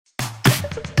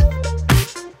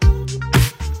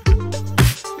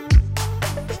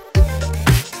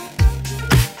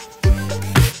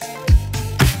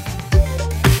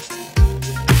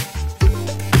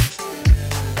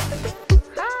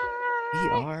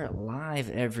start live,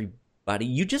 everybody.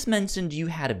 You just mentioned you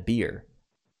had a beer.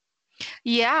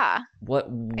 Yeah, I What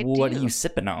are you do.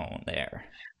 sipping on there?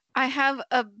 I have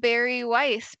a Berry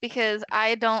Weiss because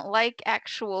I don't like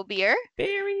actual beer,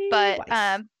 Berry but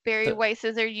Weiss. Berry So,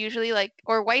 Weisses are usually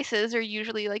or Weisses are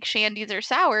usually like shandies or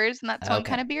sours, and that's one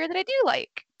kind okay, of beer that I do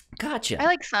like. I gotcha,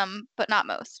 like some, but not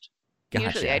most.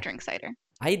 Usually I gotcha. drink cider.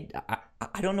 I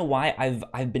don't know why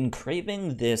I've been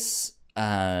craving this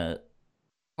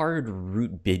hard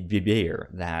root beer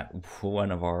that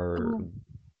one of our Ooh.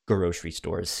 grocery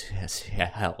stores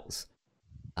sells.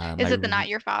 My Is it the Not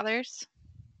Your Father's?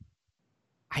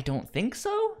 I don't think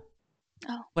so.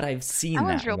 Oh, But I've that seen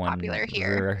one's that real one popular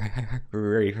here.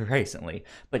 recently.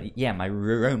 But yeah, my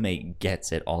roommate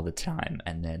gets it all the time,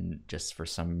 and then just for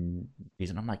some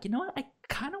reason, I'm like, you know what? I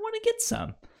kind of want to get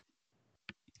some.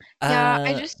 Yeah,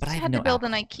 I But I just have had to no build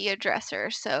an alcohol. IKEA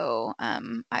dresser, so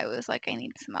I was like, I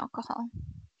need some alcohol.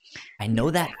 I Need know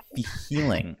it to that happen.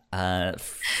 feeling.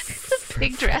 It's a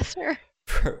big dresser.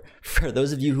 For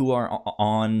those of you who are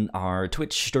on our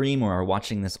Twitch stream or are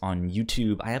watching this on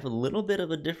YouTube, I have a little bit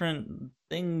of a different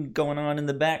thing going on in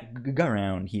the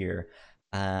background here.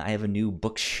 I have a new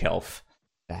bookshelf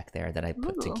back there that I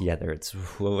put Ooh. together. It's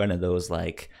one of those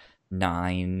like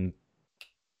 9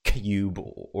 cube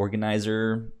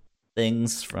organizer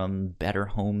things from Better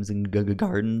Homes and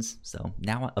Gardens. So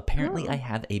now apparently I Ooh.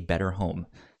 have a better home.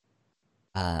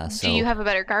 Do you So have a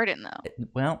better garden though?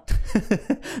 well,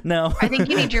 no. I think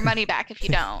you need your money back if you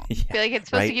don't. I Yeah, feel like it's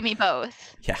supposed to right? give me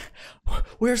both. Yeah.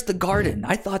 Where's the garden?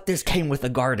 I thought this came with a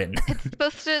garden. It's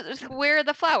supposed to. Where are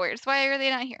the flowers? Why are they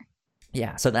not here?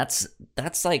 Yeah, so that's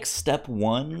like step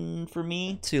 1 for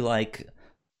me to like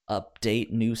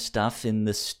update new stuff in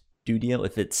the studio.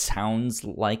 If it sounds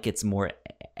like it's more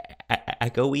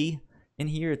echoey in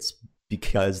here, it's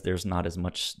because there's not as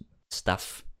much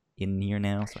stuff in here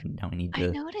now, so now I need I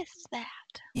to, noticed that.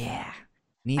 yeah, I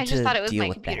need just to thought it was deal my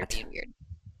with computer that. being weird.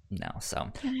 No,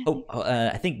 so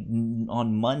I I think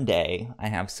on Monday I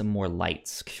have some more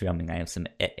lights coming. I have some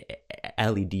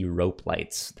LED rope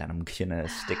lights that I'm gonna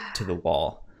stick to the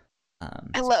wall.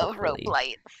 So love rope hopefully,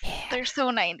 lights. yeah, They're so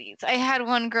 90s. I had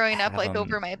one growing up have like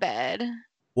over them. my bed.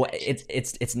 Well,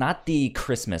 it's not the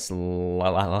Christmas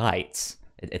lights.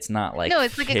 It's not like No,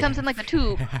 it's like it comes in like a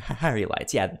tube. fairy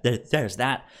lights. Yeah, there's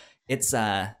that. It's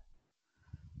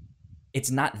it's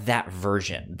not that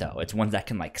version though. It's ones that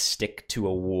can like stick to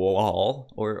a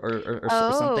wall or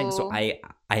something. So Oh. I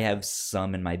have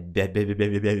some in my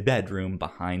bedroom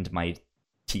behind my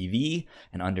TV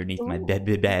and underneath my Ooh.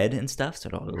 bed and stuff. So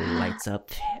it all lights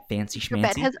up, fancy Your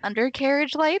bed schmancy. has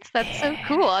undercarriage lights? That's so Yeah.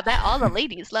 cool. I bet all the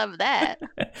ladies love that.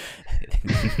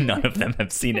 None of them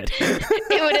have seen it.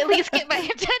 It would at least get my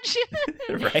attention.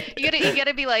 Right? You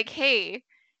gotta be like, hey,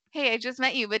 I just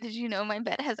met you, but did you know my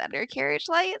bed has undercarriage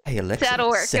lights? Hey Alexa, That'll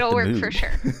work. set It'll the work for mood.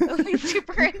 sure. It'll be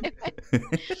super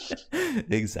intimate.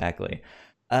 Exactly.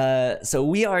 So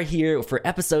we are here for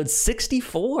episode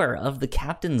 64 of the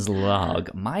Captain's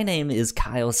Log. My name is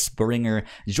Kyle Springer.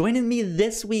 Joining me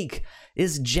this week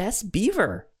is Jess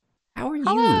Beaver. How are you?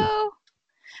 Hello.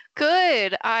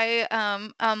 Good.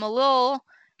 I'm a little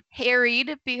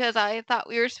harried because I thought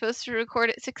we were supposed to record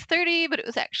at 6:30, but it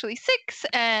was actually 6,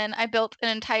 and I built an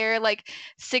entire like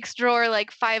 6 drawer,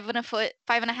 like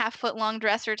 5.5 foot long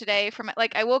dresser today for my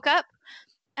like I woke up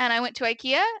and I went to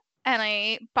IKEA and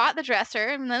I bought the dresser,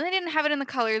 and then they didn't have it in the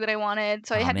color that I wanted,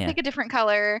 so I Oh had to man. pick a different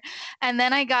color. And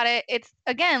then I got it. It's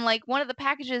again like one of the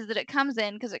packages that it comes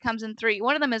in because it comes in three.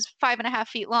 One of them is 5.5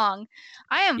 feet long.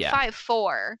 I am Yeah.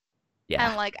 5'4", Yeah.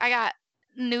 and like I got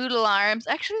noodle arms.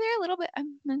 Actually, they're a little bit,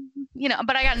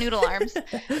 but I got noodle arms.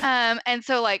 And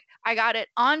so like I got it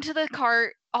onto the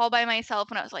cart all by myself,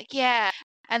 and I was like, yeah.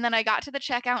 And then I got to the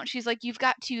checkout, and she's like, you've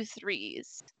got two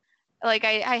threes. Like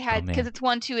I Oh had, because man. it's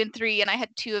 1, 2, and 3, and I had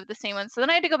two of the same ones. So then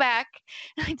I had to go back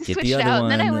and I had to Get the switch it other out.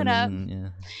 And then I one went and up, then yeah.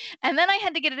 and then I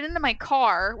had to get it into my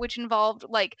car, which involved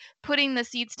like putting the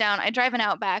seats down. I drive an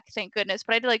Outback, thank goodness,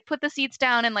 but I had to like put the seats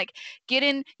down and like get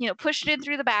in, push it in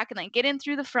through the back and then get in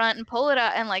through the front and pull it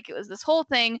up. And like it was this whole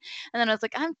thing. And then I was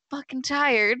like, I'm fucking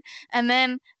tired. And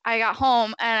then I got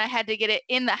home and I had to get it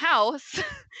in the house.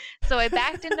 So I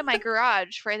backed into my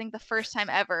garage for I think the first time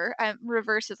ever.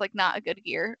 Reverse is like not a good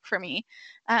gear for me.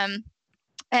 Um,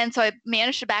 and so I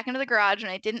managed to back into the garage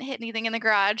and I didn't hit anything in the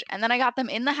garage. And then I got them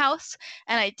in the house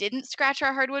and I didn't scratch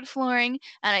our hardwood flooring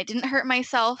and I didn't hurt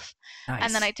myself.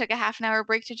 And then Nice. I took a half an hour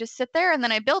break to just sit there and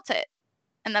then I built it.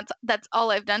 And that's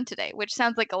all I've done today, which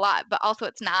sounds like a lot, but also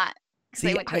it's not because I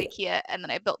See, went to IKEA and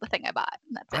then I built the thing I bought.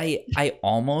 And that's it. I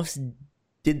almost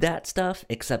did that stuff,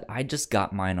 except I just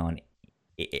got mine on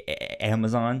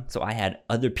Amazon, so I had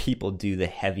other people do the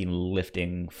heavy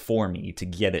lifting for me to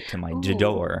get it to my Ooh.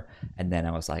 door, and then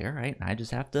I was like, all right, I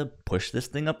just have to push this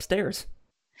thing upstairs.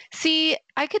 See,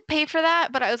 I could pay for that,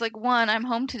 but I was like, one, I'm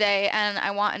home today and I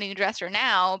want a new dresser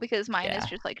now because mine is Yeah.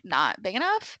 just like not big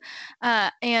enough.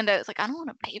 And I was like, I don't want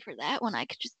to pay for that when I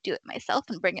could just do it myself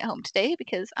and bring it home today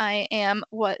because I am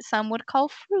what some would call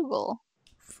frugal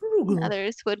and Frugal.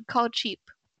 others would call cheap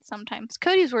sometimes.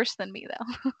 Cody's worse than me though.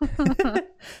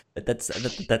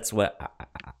 That's what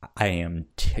I am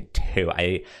too.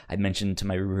 I mentioned to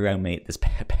my roommate this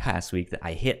past week that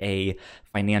I hit a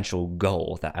financial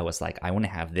goal that I was like, I want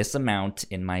to have this amount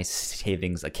in my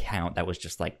savings account. That was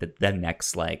just like the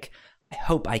next, like, I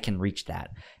hope I can reach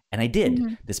that, and I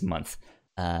did this month.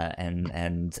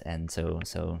 And so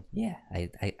yeah, I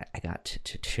got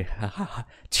to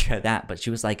that, but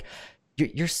she was like,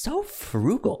 you're so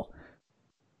frugal.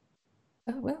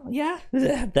 Oh, well, yeah,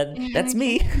 that's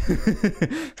me.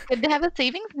 Good to have a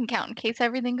savings account in case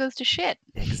everything goes to shit.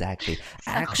 Exactly.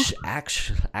 So.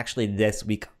 Actually, this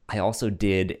week I also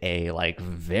did a like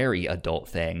very adult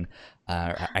thing.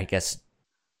 I guess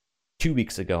 2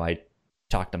 weeks ago I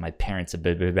talked to my parents a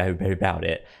bit about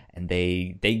it, and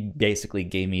they basically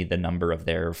gave me the number of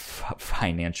their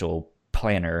financial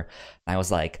planner. And I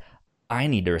was like, I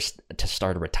need to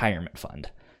start a retirement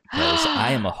fund. Because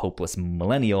I am a hopeless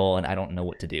millennial and I don't know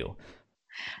what to do.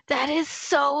 That is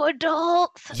so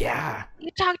adult. Yeah. You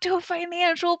talk to a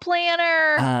financial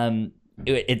planner.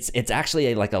 It's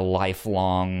actually like a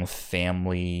lifelong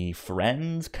family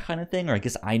friend kind of thing, or I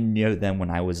guess I knew them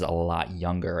when I was a lot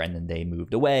younger, and then they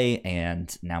moved away,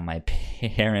 and now my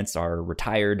parents are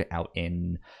retired out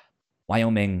in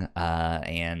Wyoming,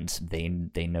 and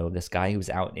they know this guy who's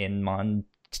out in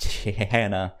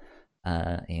Montana.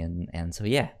 And so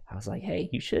yeah, I was like, hey,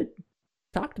 you should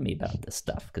talk to me about this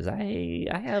stuff because I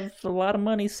have a lot of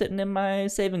money sitting in my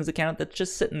savings account that's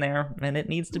just sitting there, and it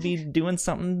needs to be doing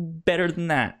something better than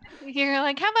that. You're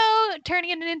like, how about turning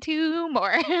it into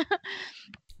more?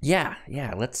 yeah,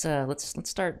 let's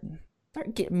start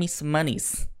getting me some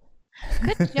monies.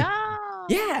 Good job.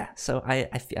 Yeah, so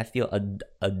I feel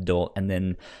adult, and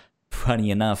then funny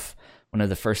enough, one of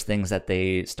the first things that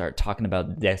they start talking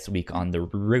about this week on the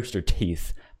Rooster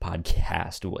Teeth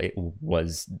podcast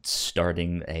was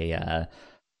starting a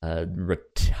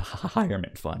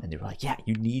retirement fund, and they were like, "Yeah,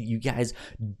 you guys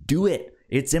do it.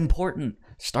 It's important.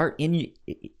 Start in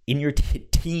your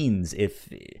teens if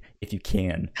you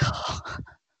can."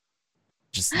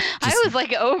 Just I was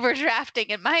like overdrafting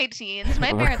in my teens.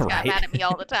 My parents got mad at me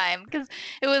all the time because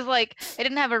it was like I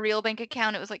didn't have a real bank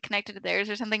account. It was like connected to theirs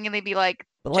or something, and they'd be like,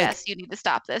 "Jess, you need to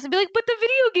stop this." And be like, "But the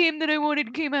video game that I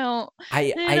wanted came out,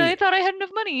 and I thought I had enough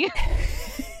money."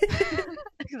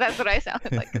 Because that's what I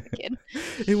sounded like as a kid.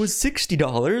 It was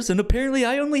 $60, and apparently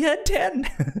I only had 10.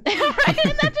 Right,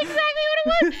 and that's exactly what it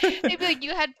was. They'd be like,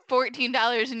 "You had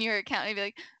 $14 in your account." And I'd be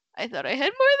like, I thought I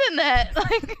had more than that.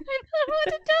 Like, I don't know what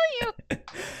to tell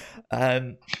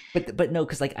you. But no,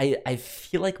 because like I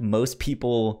feel like most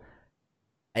people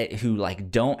who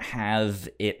like don't have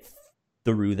it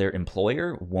through their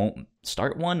employer won't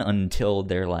start one until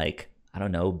they're like, I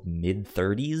don't know,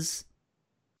 mid-30s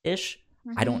ish.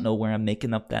 Mm-hmm. I don't know where I'm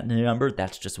making up that number.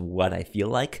 That's just what I feel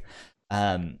like.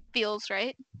 Feels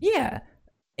right. Yeah,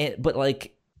 but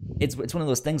like it's one of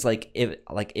those things. Like if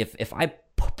I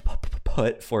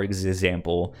put, for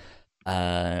example,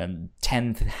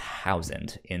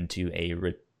 10,000 into a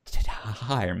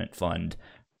retirement fund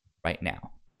right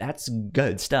now, that's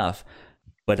good stuff.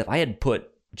 But if I had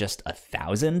put just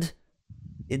 1,000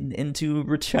 into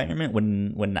retirement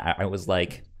when I was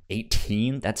like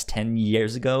 18, that's 10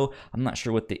 years ago, I'm not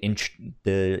sure what the interest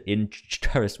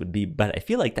would be, but I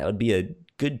feel like that would be a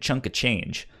good chunk of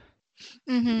change.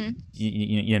 Mm-hmm.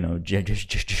 You know, just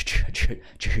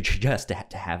to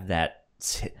have that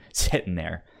sitting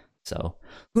there. So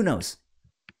who knows?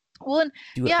 Well,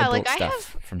 do yeah, adult like stuff I have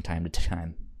from time to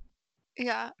time.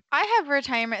 Yeah, I have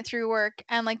retirement through work,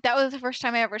 and like that was the first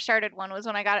time I ever started one was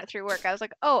when I got it through work. I was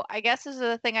like, oh, I guess this is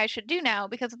a thing I should do now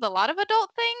because with a lot of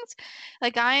adult things,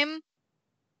 like I'm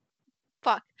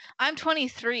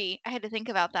 23. I had to think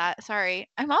about that. Sorry.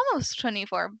 I'm almost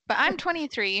 24, but I'm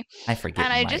 23. I forget.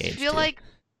 And I just feel like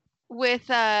with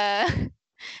I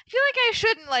feel like I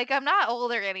shouldn't, like, I'm not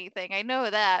old or anything. I know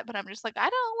that, but I'm just like,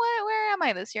 where am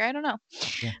I this year? I don't know.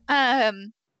 Yeah.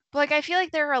 But like I feel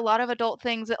like there are a lot of adult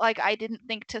things that like I didn't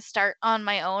think to start on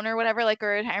my own or whatever, like a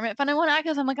retirement fund. I want to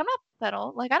because I'm like, I'm not that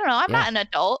old. Like I don't know, I'm not an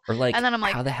adult. Or like, and then I'm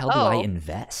like, how the hell do I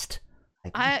invest?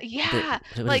 Like, what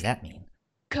does that mean?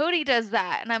 Cody does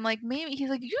that, and I'm like, maybe he's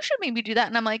like, you should maybe do that,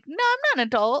 and I'm like, no, I'm not an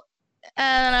adult.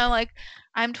 And I'm like,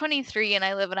 I'm 23 and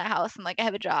I live in a house and like I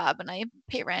have a job and I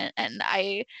pay rent and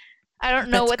I don't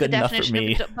know That's what the good enough for definition of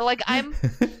me. adult, but like I'm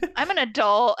an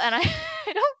adult and I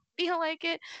I don't feel like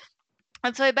it.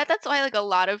 And so I bet that's why like a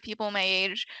lot of people my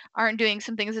age aren't doing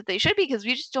some things that they should be because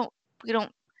we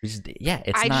don't Yeah,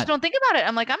 it's I just not don't think about it.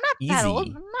 I'm like, I'm not that old.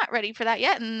 easy. I'm not ready for that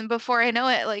yet. And before I know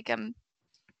it, like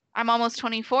I'm almost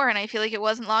 24 and I feel like it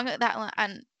wasn't long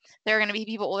and there are going to be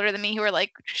people older than me who are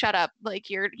like, shut up, like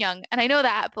you're young. And I know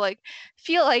that, but like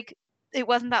feel like it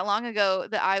wasn't that long ago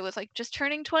that I was like just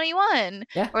turning 21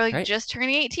 Yeah, or like right. just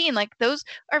turning 18. Like those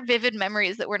are vivid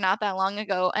memories that were not that long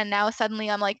ago. And now suddenly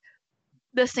I'm like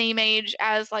the same age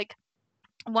as like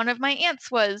one of my aunts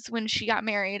was when she got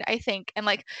married, I think, and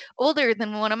like older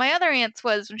than one of my other aunts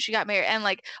was when she got married. And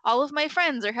like all of my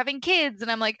friends are having kids,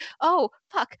 and I'm like, oh,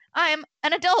 fuck, I'm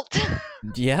an adult.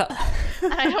 Yeah.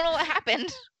 And I don't know what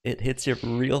happened, It hits you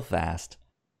real fast.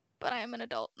 but I'm an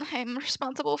adult. I'm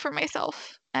responsible for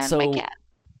myself and my So cat.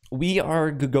 we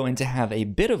are going to have a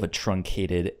bit of a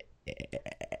truncated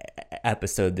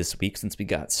episode this week since we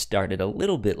got started a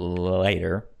little bit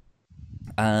later.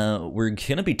 We're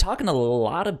going to be talking a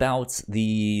lot about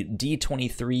the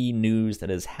D23 news that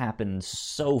has happened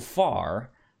so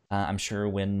far. I'm sure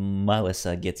when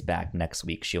Melissa gets back next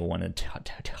week, she'll want to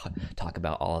talk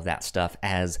about all of that stuff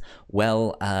as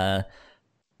well.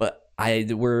 But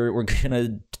we're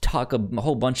gonna talk a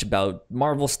whole bunch about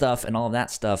Marvel stuff and all of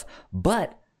that stuff.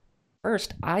 But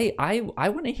first, I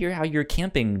want to hear how your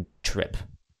camping trip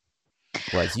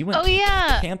was. You went Oh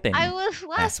yeah, camping I was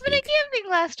last last minute week.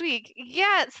 camping last week.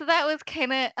 Yeah, so that was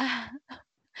kind of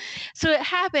so it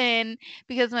happened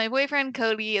because my boyfriend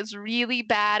Cody is really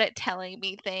bad at telling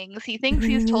me things. He thinks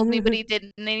he's told me, but he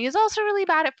didn't, and he's also really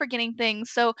bad at forgetting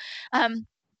things. So,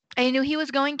 I knew he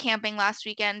was going camping last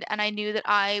weekend, and I knew that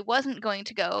I wasn't going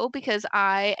to go because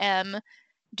I am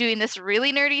doing this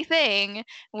really nerdy thing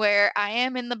where I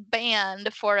am in the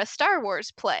band for a Star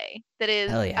Wars play that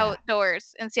Hell is yeah!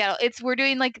 outdoors in Seattle. We're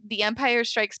doing like The Empire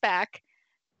Strikes Back,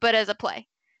 but as a play.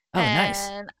 Oh, nice.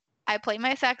 And I play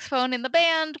my saxophone in the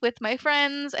band with my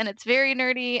friends, and it's very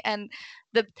nerdy. And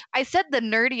I said the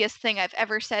nerdiest thing I've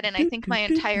ever said in I think my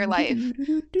entire life.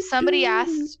 Somebody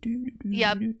asked,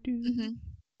 yep, hmm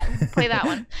play that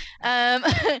one. Um,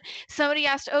 somebody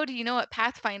asked, "Oh, do you know what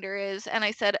Pathfinder is?" And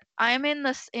I said, "I'm in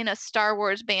a Star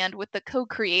Wars band with the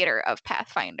co-creator of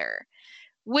Pathfinder,"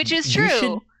 which is You true.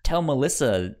 should tell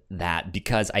Melissa that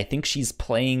because I think she's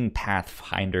playing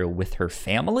Pathfinder with her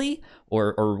family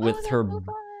or Oh, with that's her so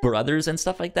fun. brothers and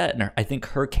stuff like that. And I think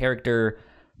her character,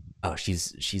 oh,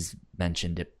 she's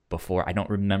mentioned it before. I don't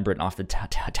remember it off the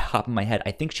top of my head. I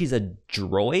think she's a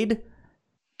droid.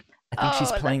 I think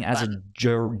she's Oh, playing that's as a fun.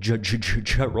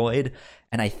 droid,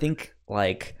 and I think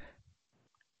like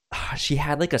she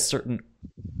had like a certain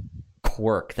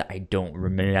quirk that I don't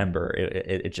remember.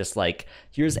 It just like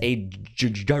here's a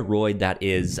droid that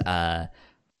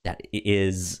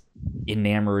is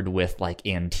enamored with like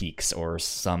antiques or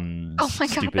some Oh my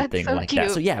God, stupid that's thing so like that.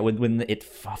 So cute. yeah, when it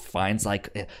finds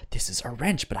like this is a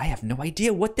wrench, but I have no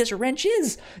idea what this wrench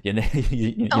is. Oh my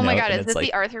Know, God, and is it's it the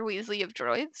like Arthur Weasley of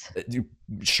droids?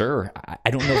 sure. I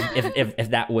don't know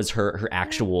if that was her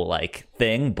actual like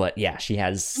thing, but yeah, she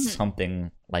has Mhm.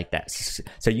 something like that.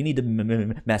 So you need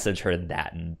to message her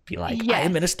that and be like, I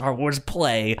am in a Yes. Star Wars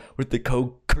play with the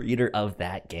co-creator of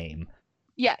that game.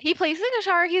 Yeah, he plays the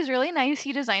guitar. He's really nice.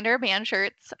 He designed our band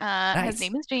shirts. His Nice.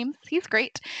 name is James. He's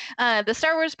great. The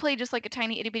Star Wars play, just like a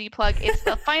tiny itty bitty plug. It's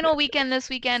the final weekend this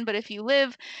weekend, but if you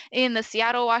live in the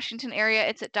Seattle, Washington area,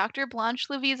 it's at Dr. Blanche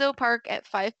Levizo Park at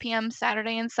 5 p.m.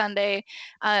 Saturday and Sunday.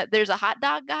 There's a hot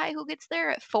dog guy who gets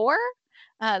there at 4.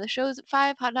 The show is at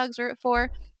 5. Hot dogs are at 4.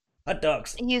 Hot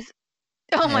dogs. He's,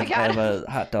 oh my I God. have a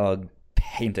hot dog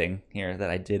painting here that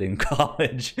I did in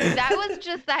college.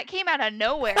 That came out of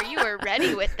nowhere. You were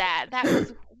ready with that. That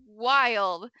was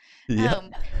wild. Yep.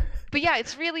 But yeah,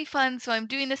 it's really fun. So I'm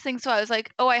doing this thing. So I was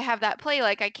like, oh, I have that play.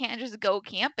 Like I can't just go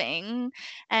camping.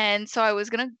 And so I was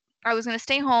gonna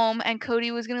stay home and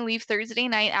Cody was gonna leave Thursday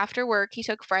night after work. He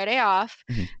took Friday off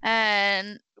Mhm.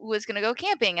 and was gonna go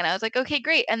camping. And I was like, okay,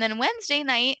 great. And then Wednesday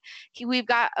night,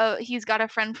 he's got a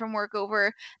friend from work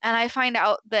over, and I find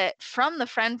out that from the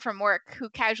friend from work who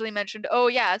casually mentioned, oh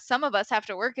yeah, some of us have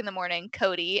to work in the morning,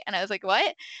 Cody. And I was like,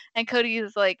 what? And Cody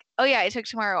is like, oh yeah, I took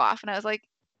tomorrow off. And I was like,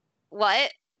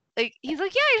 what? Like, he's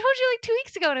like, yeah, I told you like 2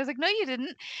 weeks ago. And I was like, no, you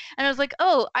didn't. And I was like,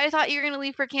 oh, I thought you were going to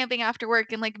leave for camping after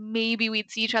work and like maybe we'd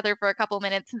see each other for a couple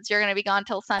minutes since you're going to be gone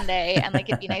till Sunday. And like,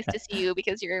 it'd be nice to see you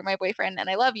because you're my boyfriend and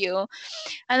I love you.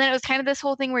 And then it was kind of this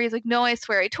whole thing where he's like, no, I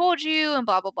swear I told you and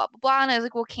blah, blah, blah, blah, blah. And I was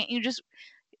like, well, can't you just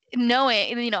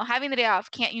knowing, having the day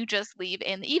off, can't you just leave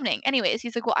in the evening? Anyways,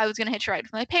 he's like, well, I was gonna hitch a ride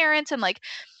with my parents, and like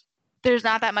there's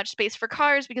not that much space for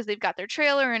cars because they've got their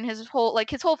trailer, and his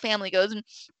whole family goes, and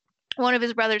one of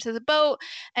his brothers has a boat.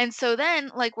 And so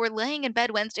then like we're laying in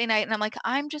bed Wednesday night, and I'm like,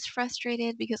 I'm just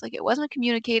frustrated because like it wasn't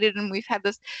communicated, and we've had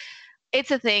this, it's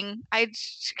a thing. I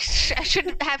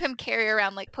should have him carry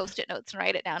around like post-it notes and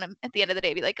write it down, and at the end of the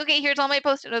day be like, okay, here's all my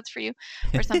post-it notes for you,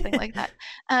 or something like that.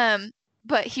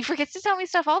 But he forgets to tell me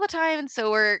stuff all the time, and so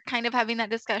we're kind of having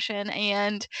that discussion,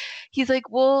 and he's like,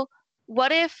 well,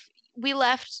 what if we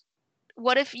left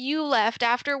what if you left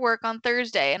after work on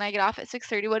Thursday and I get off at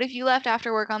 6:30? What if you left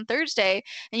after work on Thursday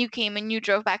and you came and you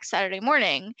drove back Saturday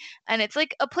morning? And it's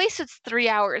like a place that's 3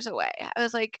 hours away. I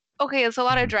was like, okay, it's a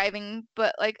lot of Mhm. driving,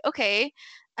 but like, okay.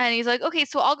 And he's like, okay,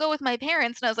 so I'll go with my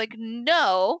parents. And I was like,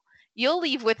 no, you'll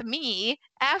leave with me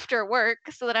after work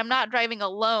so that I'm not driving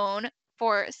alone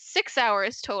for 6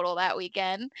 hours total that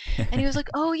weekend. And he was like,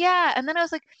 oh yeah. And then I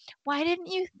was like, why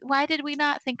did we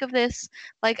not think of this,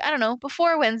 like, I don't know,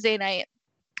 before Wednesday night?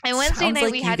 And Wednesday Sounds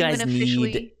night we like you hadn't even guys need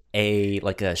officially.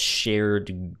 a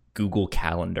shared Google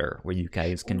Calendar where you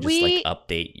guys can just like We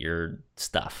update your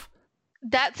stuff.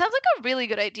 That sounds like a really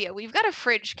good idea. We've got a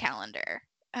fridge calendar.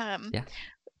 Um, Yeah.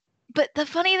 but the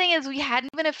funny thing is, we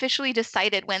hadn't even officially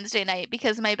decided Wednesday night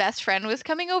because my best friend was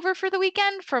coming over for the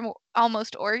weekend from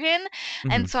almost Oregon.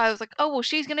 And Hmm. so I was like, oh, well,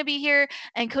 she's going to be here.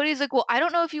 And Cody's like, well, I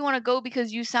don't know if you want to go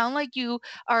because you sound like you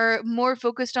are more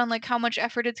focused on like how much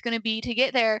effort it's going to be to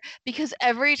get there. Because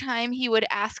every time he would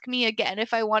ask me again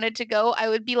if I wanted to go, I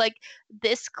would be like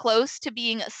this close to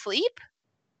being asleep.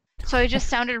 So I just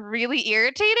sounded really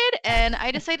irritated, and I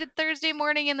decided Thursday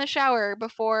morning in the shower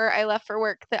before I left for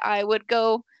work that I would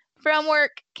go from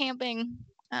work camping.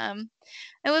 Um,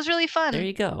 it was really There fun,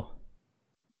 you go.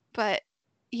 but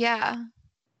yeah,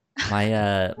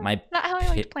 My my not how I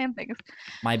like to pa- plan things.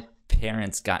 my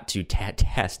parents got to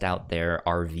test out their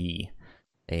RV.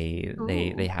 They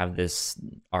Ooh. have this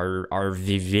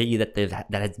RV that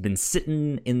has been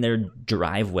sitting in their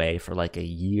driveway for like a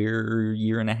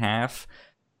year and a half,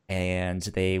 and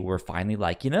they were finally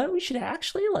like, we should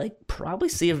actually like probably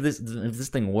see if this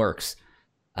thing works.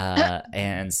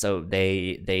 And so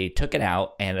they took it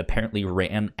out and apparently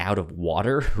ran out of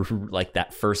water like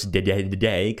that first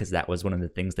day, because that was one of the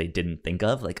things they didn't think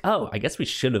of. Like, oh, I guess we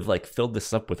should have like filled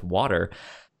this up with water.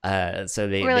 So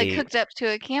they We're like they hooked up to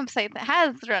a campsite that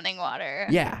has running water.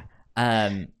 yeah.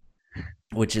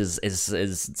 Which is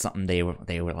something they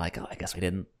were like, oh, I guess we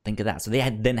didn't think of that. So they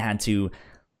had to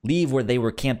leave where they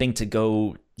were camping to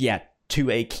go, to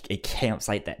a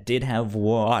campsite that did have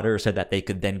water, so that they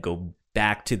could then go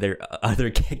back to their other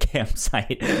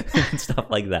campsite and stuff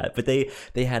like that. But they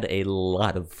had a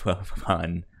lot of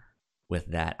fun with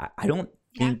that. I don't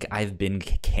Yeah. think I've been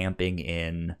camping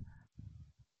in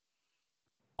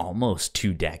almost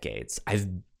 2 decades. I've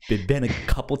been a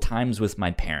couple times with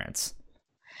my parents,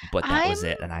 but that I'm was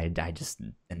it. And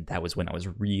and that was when I was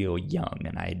real young,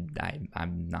 and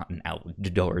I'm not an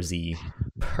outdoorsy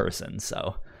person,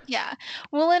 so. Yeah.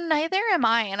 Well, and neither am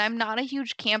I, and I'm not a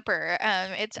huge camper.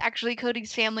 It's actually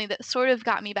Cody's family that sort of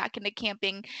got me back into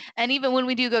camping. And even when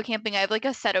we do go camping, I have like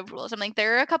a set of rules. I'm like,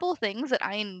 there are a couple of things that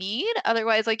I need,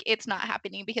 otherwise, like, it's not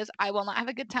happening because I will not have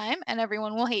a good time and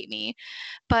everyone will hate me.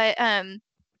 But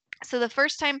so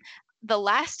the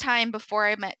last time before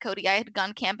I met Cody, I had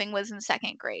gone camping was in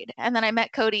second grade. And then I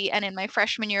met Cody, and in my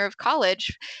freshman year of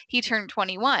college, he turned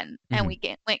 21 and Mhm.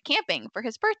 we went camping for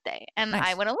his birthday. And I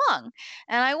Nice. went along.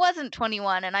 And I wasn't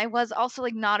 21. And I was also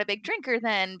like not a big drinker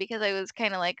then because I was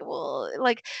kind of like, well,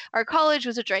 like our college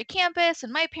was a dry campus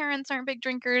and my parents aren't big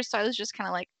drinkers. So I was just kind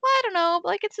of like, well, I don't know, but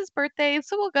like it's his birthday.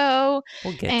 So we'll go.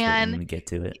 We'll get to it when And we get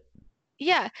to it.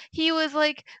 yeah, he was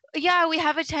like, "Yeah, we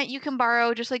have a tent you can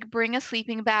borrow. Just like bring a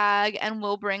sleeping bag and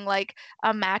we'll bring like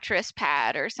a mattress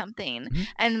pad or something." Mhm.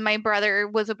 And my brother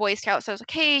was a Boy Scout, so I was like,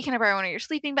 "Hey, can I borrow one of your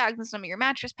sleeping bags and some of your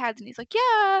mattress pads?" And he's like,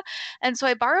 "Yeah." And so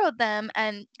I borrowed them,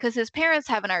 and because his parents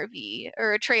have an RV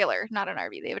or a trailer, not an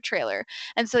RV, they have a trailer.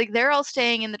 And so like they're all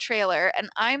staying in the trailer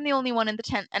and I'm the only one in the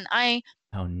tent, and I,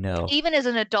 Oh no. even as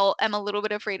an adult, am a little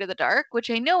bit afraid of the dark, which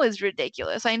I know is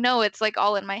ridiculous. I know it's like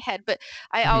all in my head, but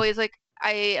I Mhm. always like,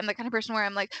 I am the kind of person where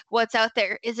I'm like, what's out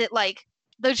there? Is it like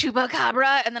the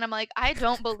chupacabra, and then I'm like, I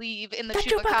don't believe in the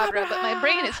chupacabra, but my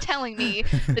brain is telling me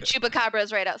the chupacabra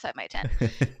is right outside my tent.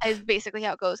 Is basically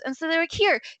how it goes. And so they're like,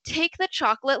 here, take the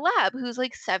chocolate lab, who's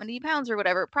like 70 pounds or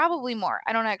whatever, probably more.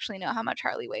 I don't actually know how much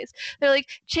Harley weighs. They're like,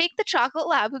 take the chocolate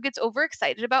lab who gets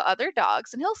overexcited about other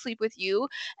dogs, and he'll sleep with you.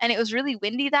 And it was really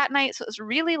windy that night, so it was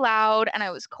really loud, and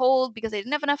I was cold because I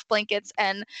didn't have enough blankets,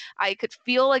 and I could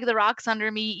feel like the rocks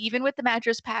under me, even with the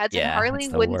mattress pads, and Yeah, Harley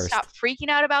it's the wouldn't worst. stop freaking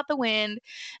out about the wind.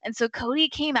 And so Cody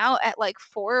came out at like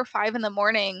 4 or 5 in the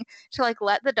morning to like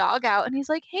let the dog out, and he's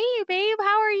like, hey babe,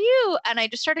 how are you? And I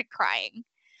just started crying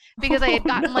because I had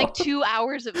gotten like 2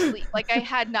 hours of sleep. Like I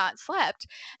had not slept,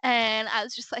 and I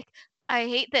was just like, I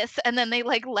hate this. And then they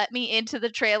like let me into the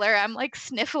trailer. I'm like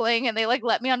sniffling, and they like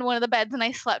let me on one of the beds, and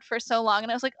I slept for so long. And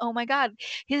I was like, oh my god,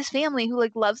 his family who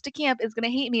like loves to camp is gonna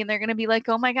hate me, and they're gonna be like,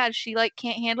 oh my god, she like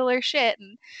can't handle her shit.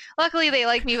 And luckily they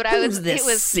like me, but I was Who's this it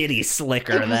was city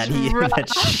slicker it that was he rough. that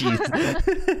she's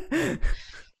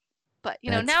But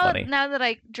you know, That's funny. now that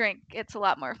I drink, it's a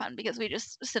lot more fun because we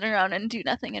just sit around and do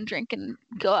nothing and drink and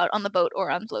go out on the boat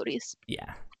or on floaties.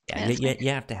 Yeah. And it's nice. You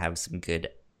have to have some good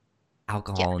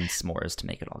alcohol and s'mores to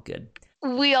make it all good.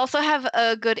 We also have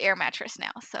a good air mattress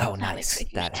now, so Oh, that makes nice. a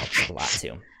huge That helps a difference. lot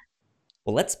too.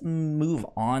 Well, let's move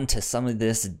on to some of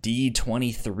this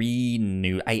D23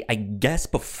 news. I guess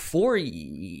before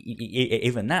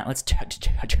even that, let's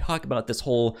talk about this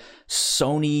whole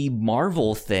Sony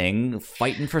Marvel thing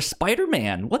fighting for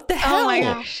Spider-Man. What the hell? Oh my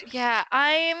gosh. Yeah,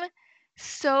 I'm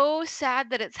so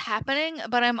sad that it's happening,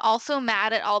 but I'm also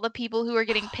mad at all the people who are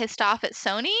getting pissed off at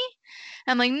Sony.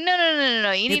 I'm like,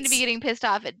 no. You need to be getting pissed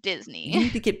off at Disney. You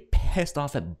need to get pissed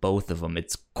off at both of them.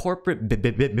 It's corporate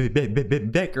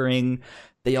bickering.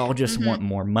 They all just want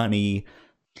more money.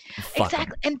 Fuck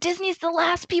Exactly. 'em. And Disney's the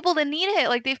last people that need it.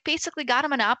 Like they've basically got a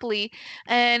monopoly,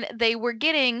 and they were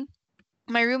getting,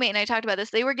 my roommate and I talked about this,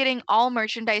 they were getting all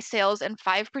merchandise sales and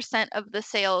 5% of the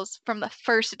sales from the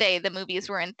first day the movies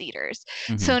were in theaters.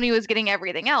 Mhm. Sony was getting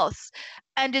everything else.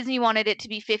 And Disney wanted it to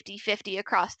be 50-50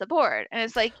 across the board. And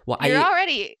it's like, Well, you're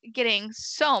already getting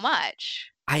so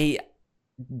much.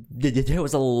 There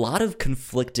was a lot of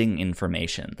conflicting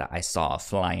information that I saw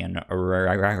flying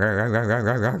around.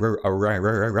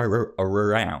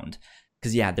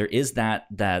 Because yeah, there is that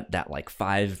like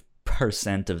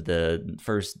 5% of the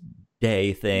first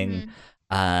day thing,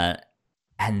 and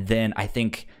then I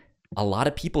think a lot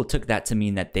of people took that to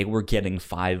mean that they were getting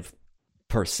 5%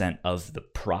 of the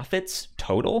profits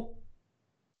total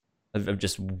of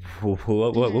just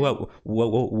whatever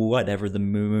the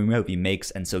movie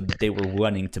makes, and so they were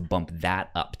wanting to bump that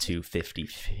up to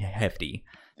 50-50.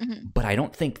 But I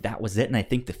don't think that was it, and I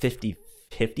think the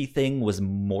 50-50 thing was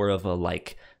more of a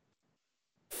like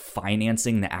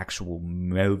financing the actual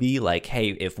movie. Like,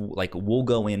 hey, if like we'll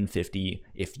go in 50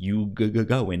 if you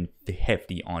go in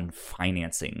 50 on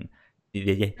financing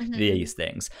these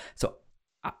things. So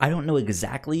I don't know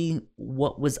exactly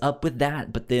what was up with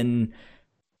that, but then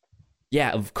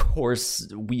yeah, of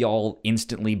course, we all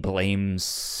instantly blame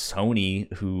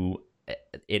Sony, who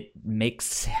it makes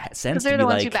sense Because they're to the be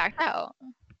ones like, who backed out.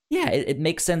 Yeah, it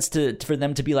makes sense for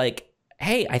them to be like,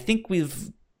 hey, I think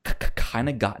we've kind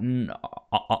of gotten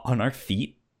on our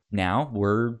feet now.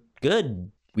 We're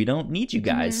good. We don't need you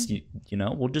guys. You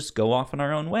know, we'll just go off on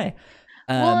our own way.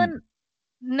 Well, and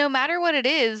no matter what it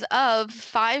is, of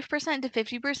 5% to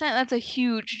 50%, that's a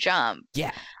huge jump.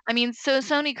 Yeah. I mean, so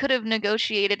Sony could have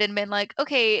negotiated and been like,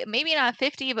 okay, maybe not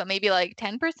 50, but maybe like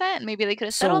 10%. Maybe they could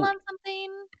have settled on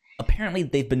something. Apparently,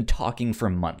 they've been talking for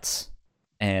months.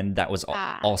 And that was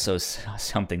also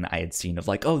something that I had seen of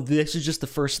like, oh, this is just the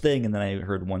first thing. And then I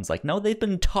heard ones like, no, they've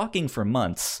been talking for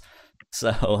months.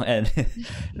 So, and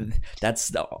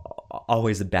that's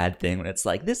always a bad thing when it's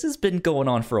like, this has been going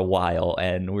on for a while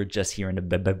and we're just hearing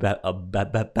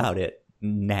about it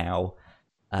now.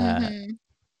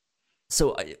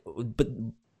 So,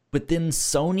 but then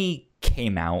Sony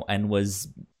came out and was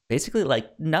basically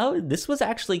like, no, this was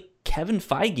actually Kevin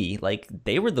Feige. Like,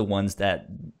 they were the ones that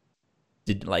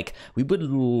did, like, we would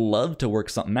love to work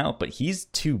something out, but he's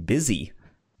too busy.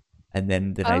 And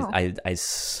then I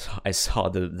saw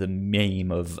the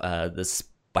meme of the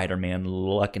Spider-Man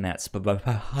looking at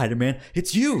Spider-Man.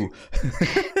 It's you,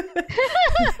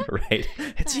 right?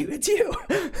 It's you.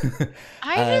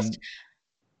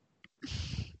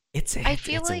 It's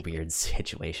a weird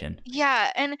situation. Yeah,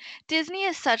 and Disney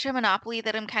is such a monopoly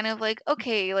that I'm kind of like,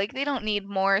 okay, like they don't need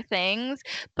more things.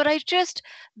 But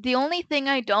the only thing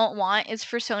I don't want is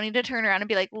for Sony to turn around and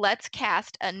be like, let's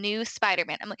cast a new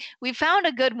Spider-Man. I'm like, we found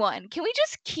a good one. Can we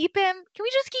just keep him? Can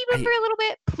we just keep him for a little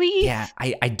bit, please? Yeah,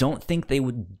 I don't think they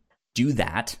would do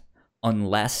that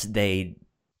unless they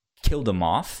killed him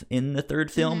off in the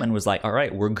third film and was like, all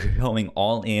right, we're going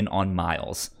all in on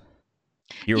Miles.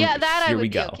 That I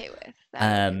would be okay with.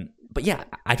 But yeah,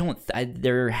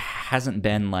 there hasn't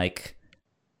been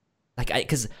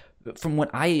because from what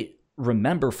I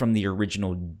remember from the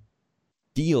original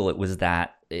deal, it was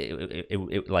that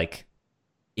it like,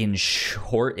 in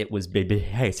short, it was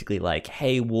basically like,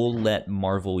 hey, we'll let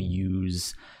Marvel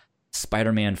use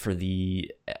Spider-Man for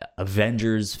the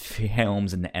Avengers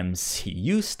films and the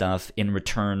MCU stuff in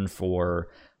return for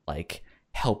like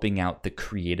helping out the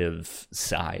creative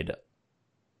side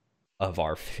of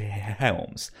our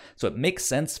films. So it makes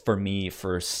sense for me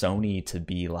for Sony to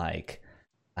be like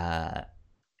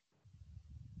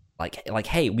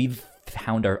hey, we've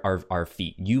found our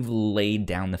feet. You've laid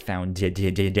down the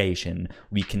foundation.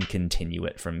 We can continue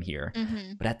it from here.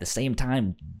 But at the same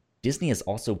time, Disney has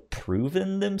also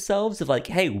proven themselves of like,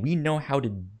 hey, we know how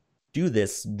to do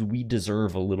this. We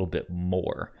deserve a little bit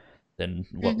more than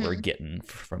what we're getting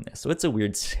from this. So it's a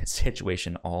weird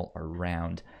situation all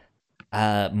around.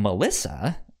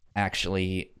 Melissa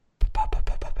actually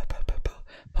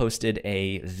posted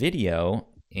a video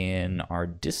in our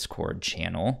Discord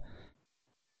channel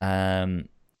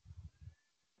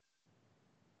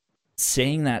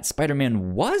saying that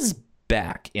Spider-Man was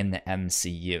back in the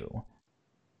MCU.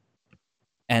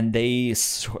 And their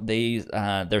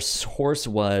source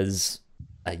was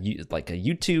a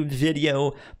YouTube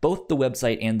video. Both the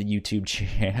website and the YouTube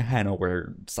channel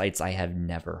were sites I have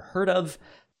never heard of,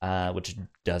 which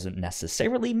doesn't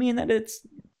necessarily mean that it's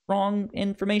wrong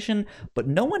information. But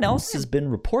no one else has been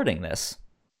reporting this,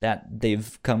 that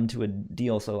they've come to a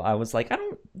deal. So I was like, I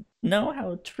don't know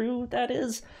how true that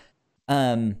is.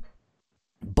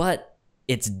 But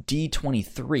it's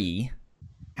D23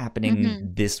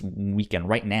 happening this weekend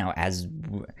right now as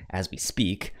we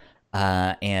speak,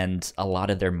 and a lot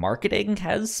of their marketing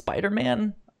has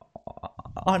Spider-Man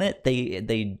on it.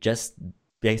 They just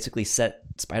basically set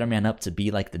Spider-Man up to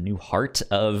be like the new heart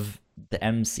of the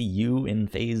MCU in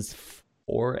Phase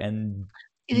 4 and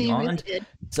beyond. Really,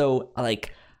 so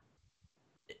like,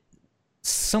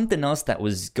 something else that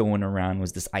was going around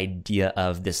was this idea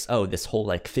of this whole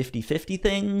like 50-50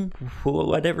 thing,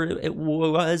 whatever it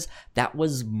was. That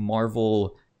was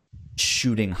Marvel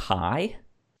shooting high,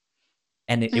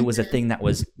 and it was a thing that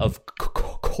was, of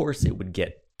course, it would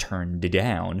get turned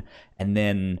down. And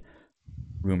then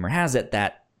rumor has it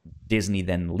that Disney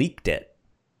then leaked it,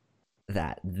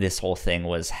 that this whole thing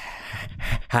was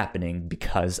happening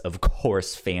because, of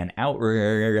course, fan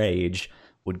outrage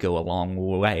would go a long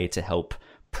way to help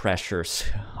pressure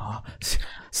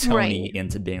Sony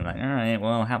into being like, all right,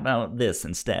 well, how about this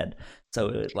instead?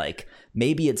 So like,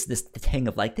 maybe it's this thing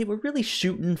of like, they were really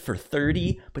shooting for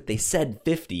 30, but they said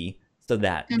 50, so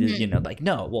that, like,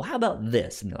 no, well, how about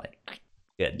this? And they're like,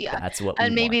 good, that's what we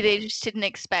and maybe want. they just didn't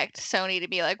expect Sony to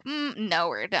be like, no,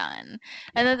 we're done.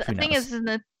 And the thing is, in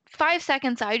the 5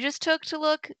 seconds I just took to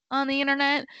look on the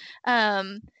internet,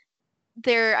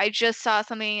 I just saw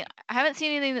something. I haven't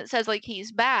seen anything that says like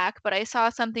he's back, but I saw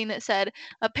something that said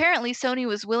apparently Sony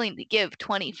was willing to give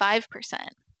 25%,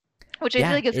 which I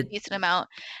feel like is a decent amount.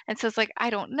 And so it's like,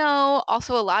 I don't know.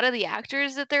 Also, a lot of the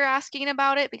actors that they're asking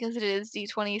about it, because it is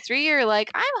D23, are like,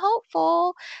 I'm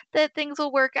hopeful that things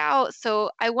will work out.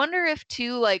 So I wonder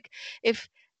if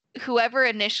whoever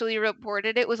initially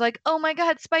reported it was like, oh my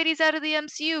god, Spidey's out of the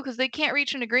MCU because they can't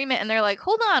reach an agreement, and they're like,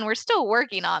 hold on, we're still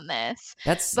working on this.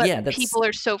 That's people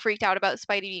are so freaked out about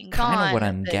Spidey being gone. Kind of what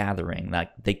I'm gathering.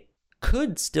 Like, they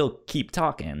could still keep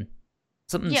talking.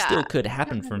 Something still could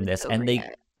happen from this, and they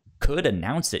could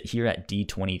announce it here at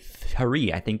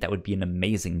D23. I think that would be an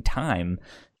amazing time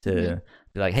to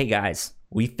be like, hey guys,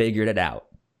 we figured it out.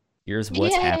 Here's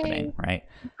what's happening, right?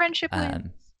 Friendship wins.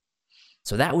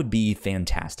 So that would be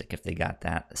fantastic if they got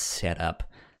that set up.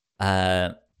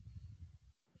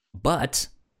 But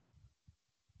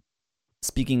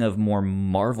speaking of more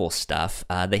Marvel stuff,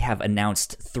 they have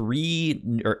announced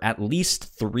at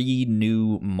least three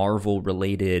new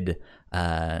Marvel-related.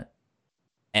 I'm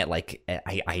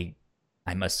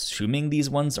assuming these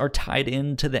ones are tied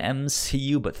into the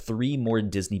MCU, but 3 more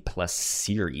Disney Plus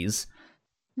series.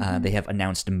 They have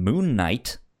announced Moon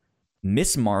Knight,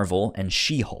 Miss Marvel, and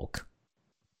She-Hulk.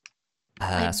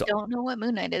 I don't know what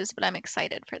Moon Knight is, but I'm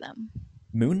excited for them.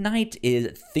 Moon Knight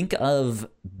is, think of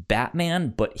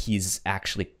Batman, but he's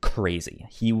actually crazy.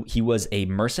 He was a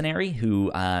mercenary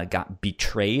who got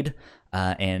betrayed,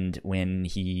 and when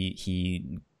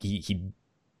he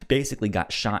basically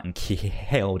got shot and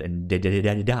killed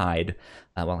and died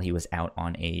while he was out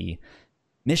on a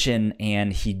mission,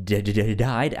 and he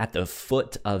died at the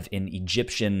foot of an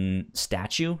Egyptian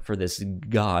statue for this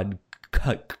god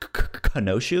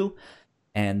Khonshu,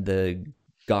 and the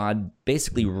god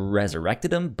basically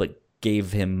resurrected him, but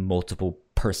gave him multiple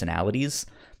personalities.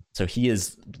 So he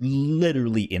is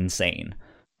literally insane.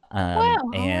 Wow,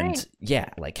 And alright. yeah,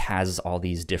 like has all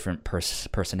these different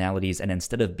personalities, and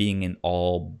instead of being in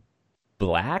all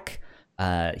black,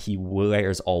 he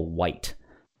wears all white.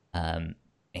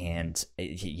 And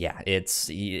yeah, he's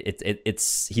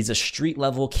a street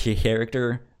level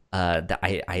character that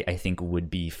I think would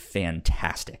be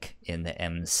fantastic in the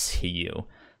MCU.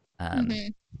 Mm-hmm.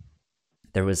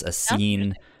 There was a Sounds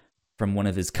scene from one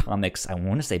of his comics, I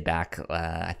want to say back,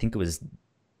 I think it was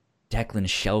Declan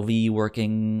Shelby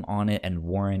working on it and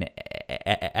Warren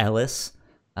Ellis.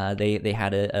 They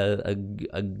had a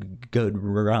good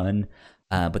run,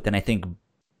 but then I think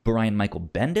Brian Michael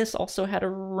Bendis also had a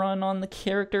run on the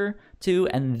character too.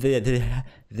 And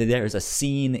there's a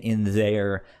scene in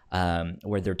there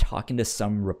where they're talking to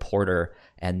some reporter,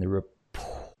 and the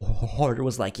reporter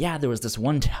was like, "Yeah, there was this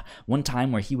one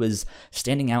time where he was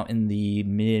standing out in the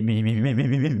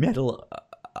middle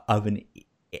of an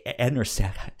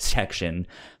intersection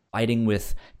fighting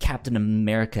with Captain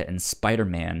America and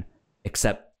Spider-Man,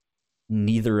 except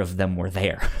neither of them were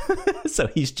there." So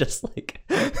he's just like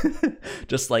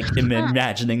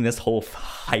imagining this whole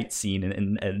fight scene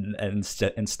and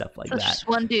stuff like So that. just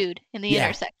one dude in the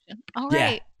intersection. All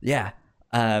right. Yeah.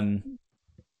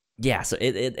 So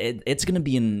it's gonna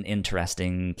be an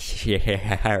interesting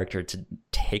character to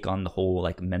take on the whole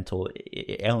like mental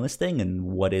illness thing and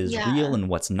what is real and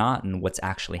what's not and what's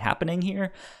actually happening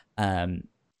here. So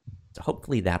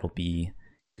hopefully that'll be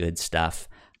good stuff.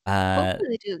 Hopefully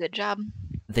they do a good job.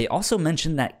 They also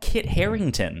mentioned that Kit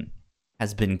Harington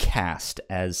has been cast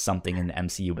as something in the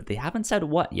MCU, but they haven't said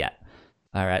what yet.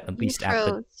 All right, at least at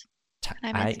the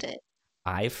I missed it.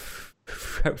 I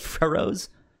froze.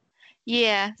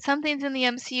 Yeah, something's in the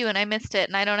MCU and I missed it,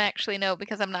 and I don't actually know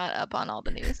because I'm not up on all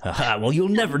the news. Well, you'll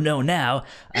never know now.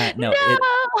 No.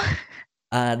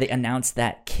 They announced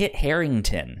that Kit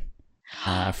Harington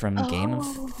from Game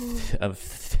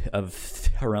of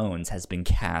Thrones has been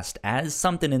cast as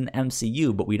something in the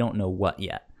MCU, but we don't know what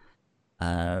yet.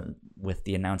 With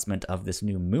the announcement of this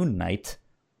new Moon Knight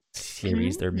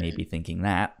series, they're maybe thinking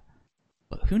that,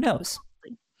 but who knows?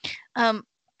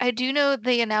 I do know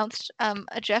they announced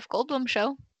a Jeff Goldblum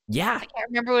show. Yeah. I can't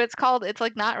remember what it's called. It's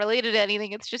like not related to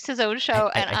anything. It's just his own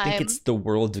show. I think it's The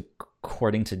World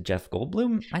According to Jeff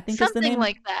Goldblum, I think is the name. Something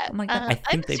like that. Something like that. I think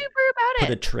I'm super about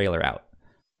put a trailer out.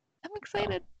 I'm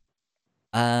excited.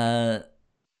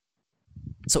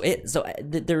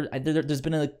 There's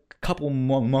been a couple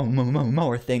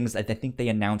more things. I think they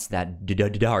announced that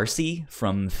Darcy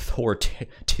from Thor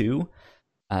 2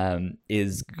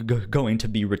 is going to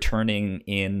be returning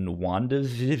in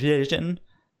WandaVision,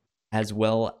 as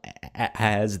well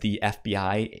as the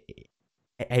FBI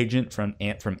agent from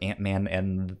Ant-Man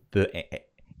and the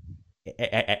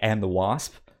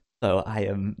Wasp. So I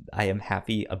am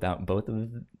happy about both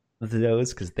of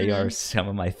those because they are some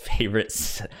of my favorite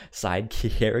side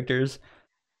characters.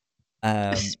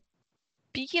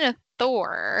 Speaking of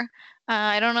Thor,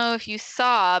 I don't know if you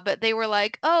saw, but they were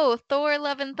like, "Oh, Thor: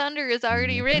 Love and Thunder is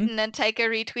already written," and Taika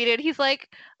retweeted. He's like,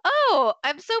 "Oh,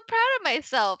 I'm so proud of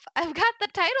myself. I've got the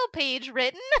title page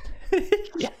written."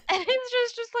 Yeah. And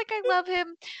it's just like I love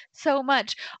him so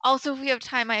much. Also, if we have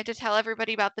time, I have to tell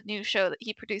everybody about the new show that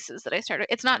he produces that I started.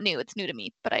 It's not new; it's new to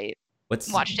me, but I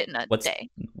watched it in a day.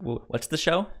 What's the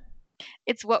show?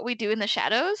 It's What We Do in the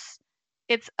Shadows.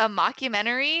 It's a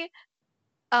mockumentary.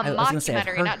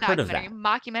 Mockumentary, not documentary.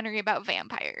 Mockumentary about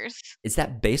vampires. Is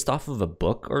that based off of a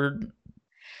book or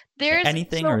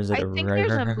anything, or is it I think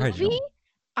there's a movie.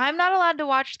 I'm not allowed to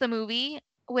watch the movie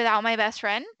without my best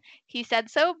friend. He said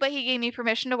so, but he gave me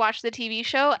permission to watch the TV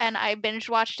show, and I binge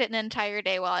watched it an entire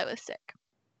day while I was sick.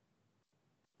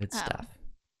 Good stuff.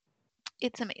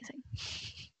 It's amazing.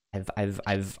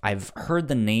 I've heard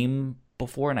the name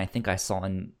before, and I think I saw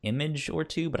an image or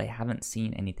two, but I haven't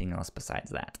seen anything else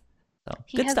besides that. So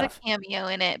he has a cameo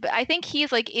in it, but I think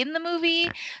he's like in the movie,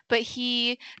 but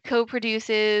he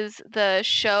co-produces the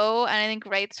show and I think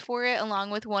writes for it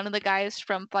along with one of the guys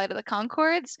from Flight of the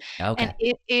Conchords. Okay. And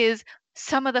it is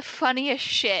some of the funniest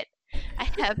shit I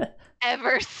have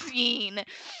ever seen.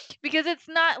 Because it's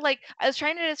not like, I was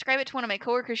trying to describe it to one of my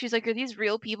coworkers. She's like, "Are these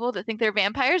real people that think they're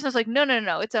vampires?" And I was like,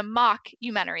 no, it's a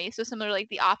mockumentary. So similar to like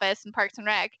The Office and Parks and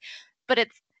Rec, but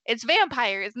it's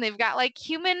vampires and they've got like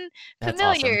human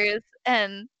familiars. Awesome.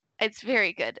 And it's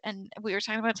very good. And we were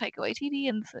talking about Taika Waititi,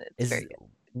 and it's very good.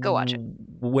 Go watch it.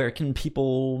 Where can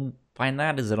people find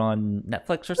that? Is it on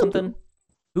Netflix or something?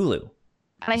 Hulu.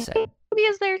 And I think maybe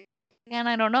is there, and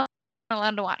I don't know. I'm not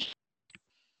allowed to watch.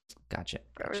 Gotcha.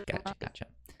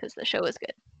 Because the show is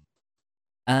good.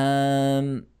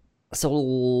 So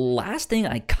last thing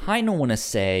I kind of want to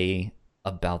say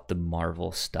about the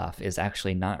Marvel stuff is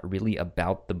actually not really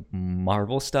about the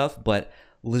Marvel stuff, but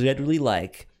literally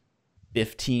like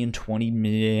 15-20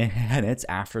 minutes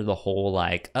after the whole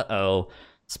like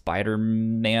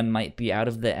Spider-Man might be out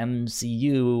of the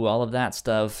MCU, all of that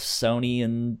stuff, Sony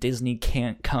and Disney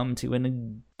can't come to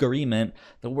an agreement,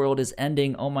 the world is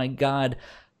ending, oh my god.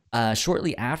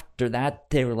 Shortly after that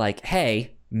they were like,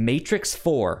 hey, Matrix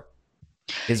 4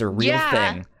 is a real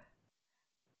thing.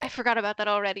 I forgot about that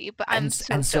already, but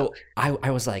so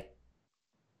I was like,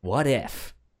 what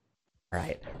if? All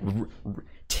right,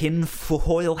 tin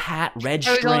foil hat, red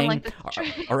string. Like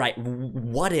all right,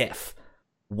 what if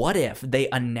they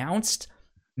announced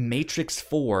Matrix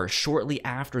 4 shortly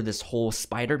after this whole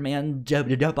Spider-Man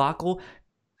debacle?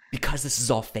 Because this is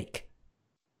all fake.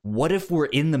 What if we're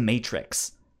in the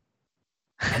Matrix?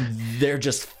 And they're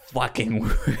just fucking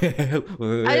I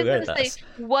was going to say,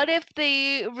 what if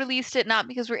they released it not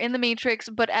because we're in the Matrix,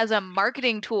 but as a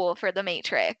marketing tool for the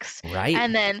Matrix? Right.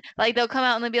 And then like they'll come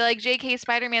out and they'll be like, JK,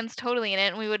 Spider-Man's totally in it,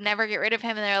 and we would never get rid of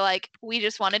him. And they're like, we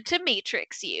just wanted to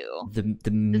Matrix you. The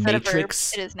is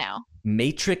Matrix. It is now.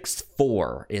 Matrix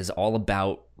 4 is all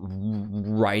about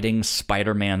writing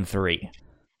Spider-Man 3.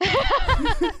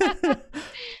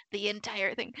 The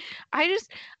entire thing. I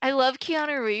love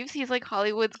Keanu Reeves. He's like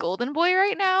Hollywood's golden boy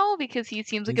right now because he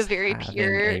seems like a very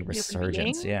pure a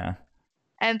resurgence, yeah.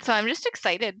 And so I'm just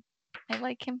excited. I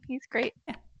like him. He's great.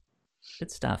 Yeah.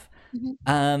 Good stuff.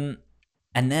 Mm-hmm.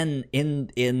 And then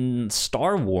in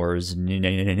Star Wars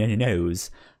news,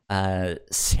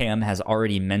 Sam has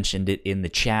already mentioned it in the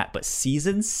chat, but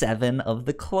season 7 of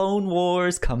the Clone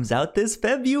Wars comes out this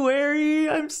February.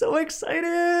 I'm so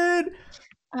excited.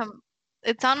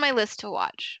 It's on my list to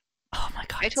watch. Oh my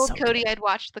god! I told Cody I'd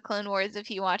watch the Clone Wars if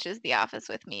he watches The Office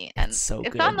with me, and it's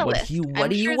good. on the list.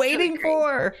 What are you waiting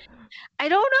for? I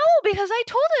don't know, because I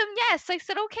told him yes. I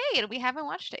said okay, and we haven't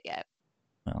watched it yet.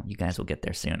 Well, you guys will get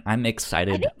there soon. I'm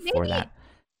excited for that.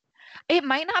 It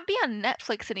might not be on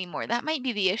Netflix anymore. That might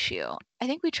be the issue. I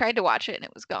think we tried to watch it and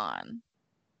it was gone.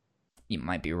 You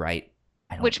might be right.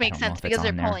 Which makes sense because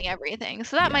they're pulling everything.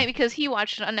 So that might be because he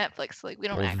watched it on Netflix. Like we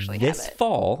don't actually have it. This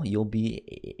fall, you'll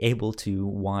be able to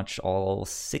watch all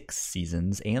 6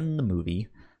 seasons and the movie.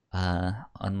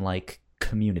 Unlike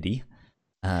Community,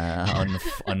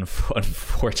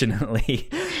 unfortunately.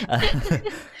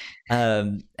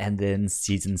 And then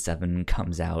season 7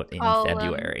 comes out in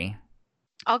February.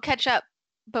 I'll catch up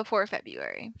before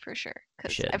February for sure,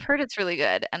 because I've heard it's really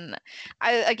good, and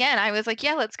I was like,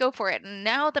 yeah, let's go for it. And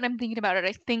now that I'm thinking about it,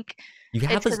 I think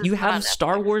you have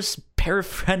Star Wars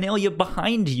paraphernalia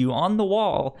behind you on the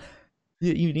wall.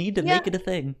 You need to make it a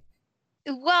thing.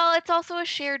 Well, it's also a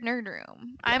shared nerd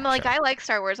room. Yeah, I'm like, I like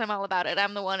Star Wars. I'm all about it.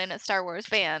 I'm the one in a Star Wars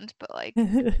band, but like,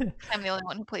 I'm the only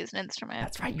one who plays an instrument.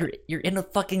 That's right. You're in a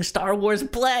fucking Star Wars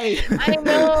play. I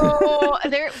know.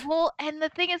 And the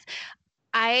thing is,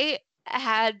 I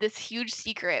had this huge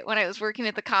secret when I was working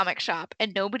at the comic shop,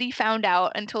 and nobody found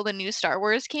out until the new Star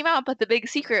Wars came out. But the big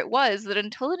secret was that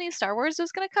until the new Star Wars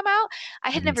was going to come out, I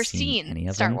had never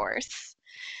seen Star Wars.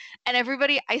 And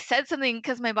I said something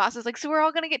because my boss was like, so we're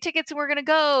all going to get tickets and we're going to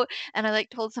go. And I like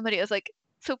told somebody, I was like,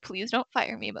 so please don't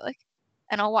fire me, but like,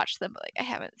 and I'll watch them, but like, I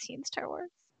haven't seen Star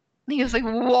Wars. And he was like,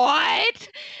 what?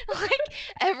 Like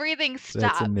everything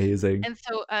stopped. That's amazing. And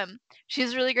so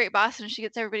she's a really great boss, and she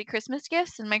gets everybody Christmas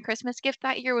gifts. And my Christmas gift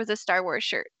that year was a Star Wars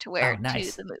shirt to wear to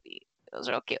the movie. It was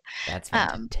real cute. That's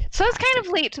fantastic. So I was kind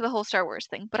of late to the whole Star Wars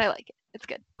thing, but I like it. It's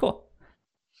good. Cool.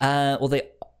 Well, they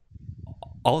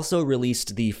also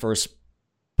released the first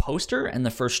poster and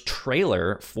the first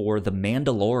trailer for The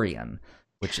Mandalorian,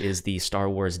 which is the Star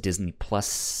Wars Disney Plus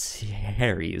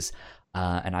series.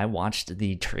 And I watched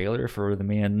the trailer for The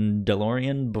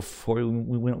Mandalorian before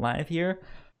we went live here.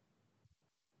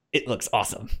 It looks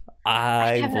awesome.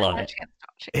 I love it.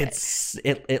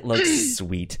 It looks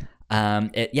sweet.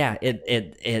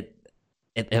 It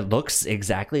looks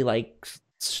exactly like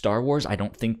Star Wars. I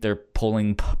don't think they're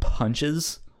pulling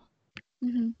punches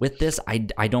with this. I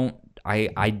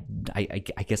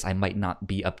guess I might not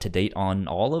be up to date on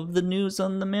all of the news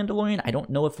on The Mandalorian. I don't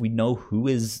know if we know who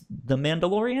is the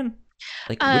Mandalorian,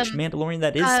 like which Mandalorian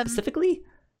that is specifically.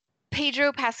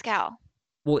 Pedro Pascal.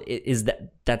 Well,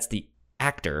 that's the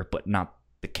actor, but not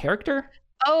the character?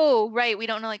 Oh, right. We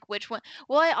don't know like which one.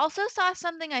 Well, I also saw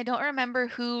something, I don't remember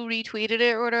who retweeted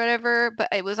it or whatever, but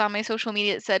it was on my social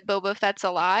media. It said Boba Fett's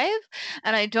alive,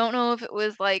 and I don't know if it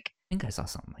was like, I think I saw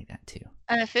something like that too,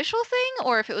 an official thing,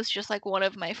 or if it was just like one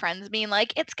of my friends being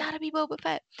like, it's gotta be Boba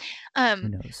Fett. Who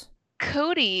knows?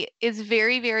 Cody is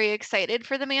very, very excited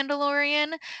for The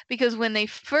Mandalorian because when they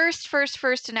first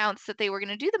announced that they were going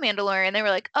to do The Mandalorian, they were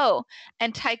like, oh,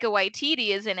 and Taika Waititi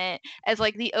is in it as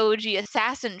like the OG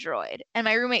assassin droid. And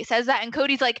my roommate says that, and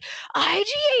Cody's like,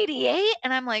 IG-88?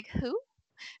 And I'm like, who?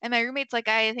 And my roommate's like,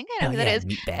 I think I know who that is.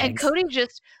 And Cody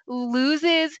just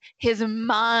loses his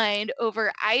mind over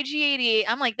IG-88.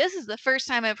 I'm like, this is the first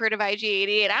time I've heard of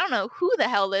IG-88. I don't know who the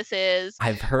hell this is.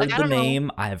 I've heard the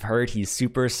name. I've heard he's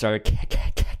super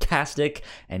sarcastic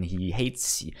and he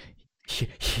hates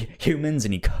humans,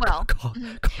 and he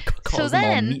calls them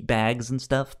all meat bags and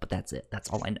stuff, but that's it. That's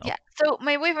all I know. Yeah. So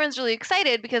my boyfriend's really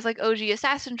excited because like OG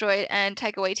Assassin Droid and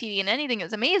Taika Waititi and anything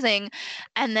is amazing,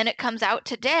 and then it comes out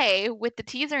today with the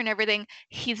teaser and everything.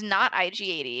 He's not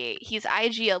IG-88. He's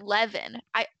IG-11.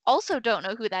 I also don't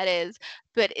know who that is,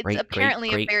 but it's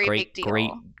apparently a very big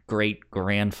deal. Great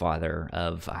grandfather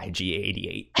of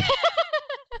IG-88.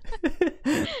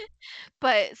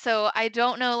 But so I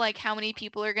don't know like how many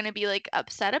people are going to be like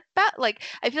upset about, like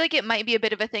I feel like it might be a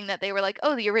bit of a thing that they were like,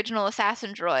 oh, the original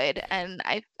assassin droid, and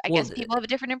I guess people have a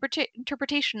different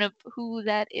interpretation of who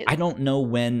that is. I don't know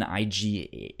when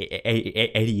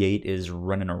IG-88 is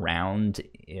running around,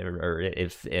 or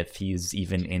if he's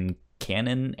even in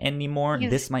canon anymore.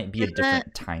 This might be a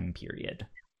different time period.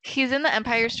 He's in The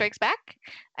Empire Strikes Back.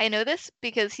 I know this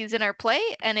because he's in our play,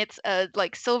 and it's a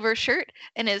like silver shirt,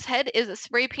 and his head is a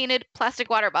spray painted plastic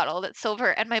water bottle that's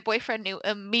silver. And my boyfriend knew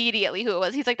immediately who it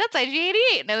was. He's like, "That's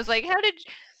IG-88," and I was like, "How did?"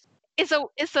 It's a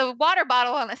water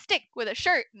bottle on a stick with a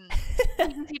shirt and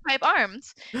PVC pipe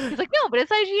arms. He's like, "No, but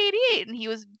it's IG-88," and he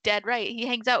was dead right. He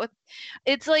hangs out with.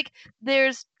 It's like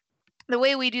there's the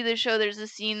way we do this show. There's a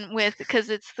scene with, because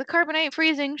it's the carbonite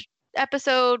freezing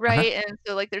episode, right? And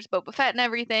so like there's Boba Fett and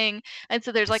everything, and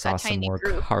so there's like a tiny more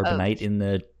group carbonite in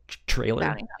the trailer.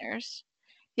 Bounty hunters.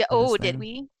 Yeah. Oh, did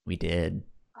we? We did.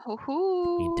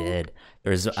 Oh, we did.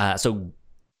 There's so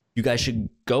you guys should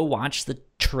go watch the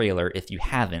trailer if you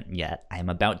haven't yet. I'm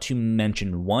about to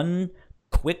mention one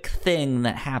quick thing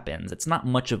that happens. It's not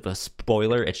much of a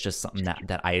spoiler. It's just something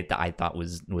that I thought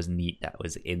was neat, that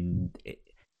was in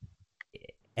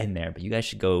there, but you guys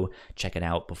should go check it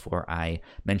out before I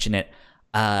mention it.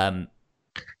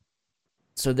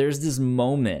 So there's this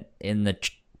moment in the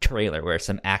trailer where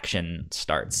some action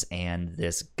starts, and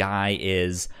this guy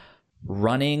is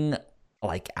running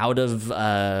like out of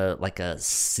like a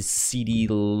seedy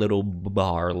little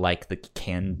bar, like the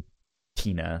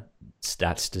cantina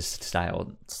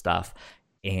style stuff,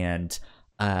 and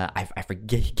I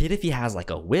forget if he has like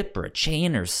a whip or a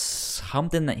chain or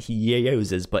something that he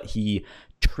uses, but he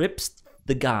trips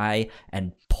the guy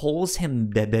and pulls him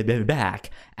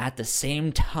back at the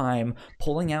same time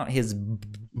pulling out his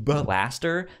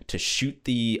blaster to shoot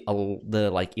the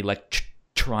like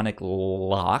electronic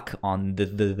lock on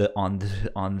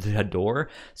the door,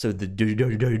 so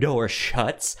the door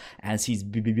shuts as he's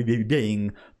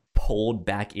being pulled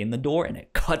back in the door, and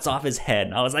it cuts off his head.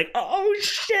 And I was like, oh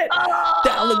shit,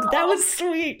 that was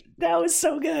sweet. That was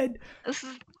so good.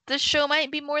 This show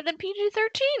might be more than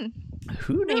PG-13.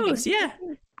 Who knows? Maybe. Yeah,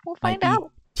 we'll find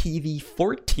out.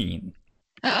 TV-14.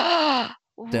 Dun,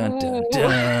 dun,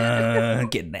 dun.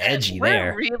 Getting edgy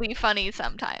there. We're really funny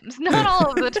sometimes. Not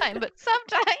all of the time, but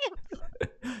sometimes.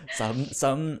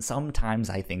 Sometimes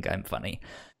I think I'm funny.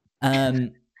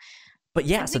 But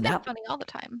yeah, so that's funny all the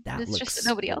time. That it's looks just that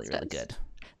nobody else really does. Good.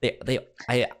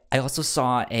 I also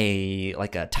saw a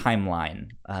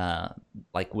timeline,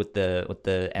 like with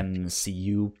the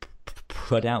MCU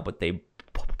put out, but they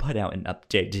put out an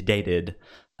updated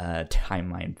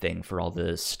timeline thing for all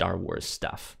the Star Wars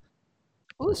stuff.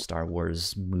 The Star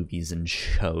Wars movies and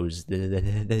shows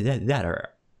that are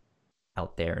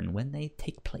out there and when they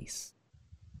take place.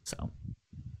 So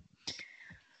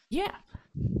yeah,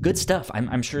 good stuff.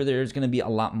 I'm sure there's going to be a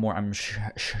lot more. I'm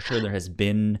sure there has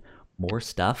been more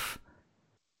stuff.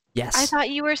 Yes. I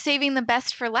thought you were saving the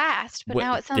best for last, but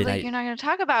now it sounds like you're not going to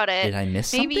talk about it. Did I miss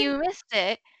something? Maybe you missed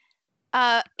it.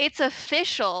 It's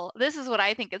official. This is what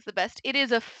I think is the best. It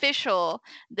is official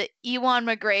that Ewan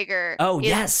McGregor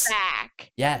is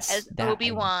back. Yes, as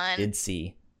Obi-Wan. I did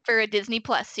see for a Disney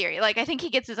Plus series. Like I think he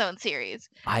gets his own series.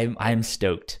 I'm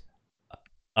stoked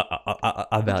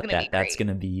about that. That's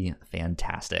gonna be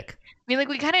fantastic. I mean, like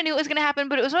we kind of knew it was gonna happen,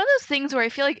 but it was one of those things where I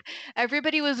feel like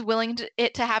everybody was willing to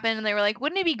it to happen, and they were like,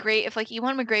 "Wouldn't it be great if like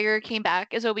Ewan McGregor came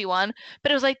back as Obi-Wan?"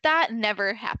 But it was like that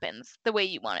never happens the way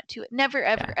you want it to. It never,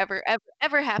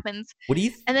 ever happens. What do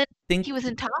you and then think he was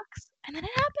in talks, and then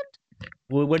it happened?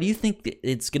 Well, what do you think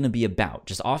it's gonna be about?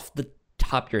 Just off the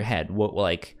top of your head,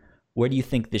 where do you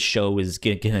think this show is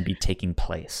gonna be taking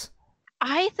place?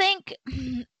 I think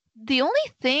the only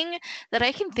thing that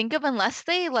I can think of, unless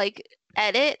they like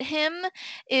edit him,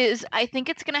 is I think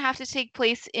it's gonna have to take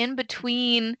place in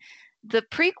between the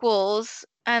prequels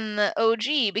and the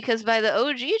OG, because by the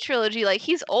OG trilogy, like,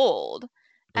 he's old,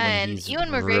 When and he's Ewan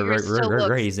McGregor still looks,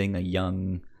 raising a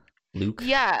young Luke.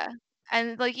 yeah.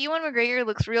 And like Ewan McGregor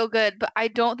looks real good, but I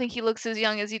don't think he looks as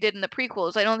young as he did in the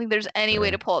prequels. I don't think there's any way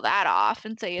Sure. to pull that off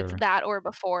and say it's Sure. that or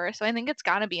before. So I think it's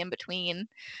gotta be in between.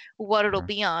 What it'll Sure.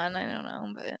 be on, I don't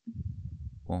know, but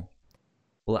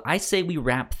Well, I say we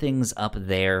wrap things up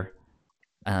there.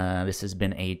 This has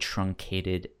been a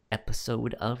truncated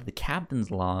episode of the Captain's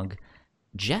Log.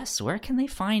 Jess, where can they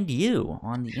find you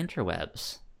on the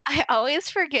interwebs? I always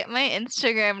forget my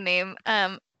Instagram name.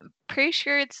 Pretty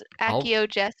sure it's Accio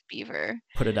Jess Beaver.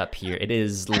 Put it up here. It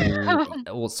is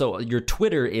well. So your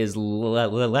Twitter is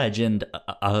legend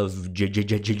of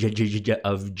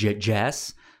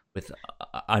Jess with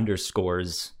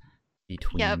underscores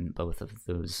between both of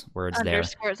those words.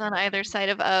 Underscores on either side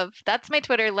of. That's my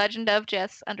Twitter, legend of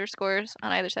Jess underscores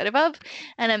on either side of.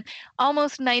 And I'm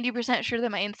almost 90% sure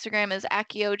that my Instagram is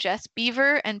Accio Jess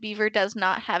Beaver, and Beaver does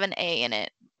not have an A in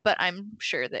it. But I'm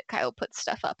sure that Kyle puts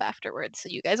stuff up afterwards, so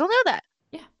you guys will know that.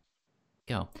 Yeah.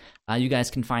 Go. You guys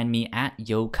can find me at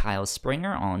Yo Kyle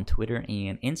Springer on Twitter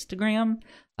and Instagram.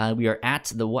 We are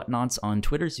at The Whatnauts on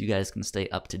Twitter, so you guys can stay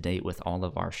up to date with all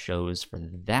of our shows for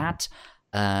that.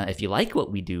 If you like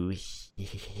what we do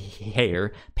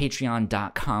here,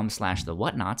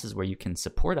 patreon.com/thewhatnauts is where you can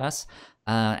support us.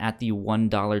 At the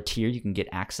 $1 tier, you can get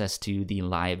access to the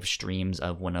live streams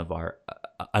of one of our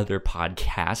other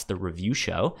podcasts, The Review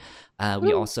Show.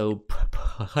 We also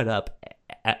put up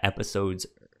episodes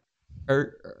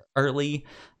early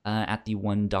at the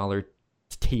 $1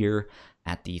 tier.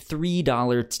 At the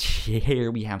 $3 tier,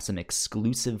 we have some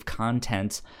exclusive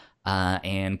content.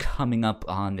 And coming up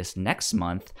on this next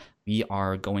month, we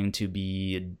are going to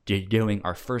be doing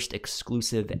our first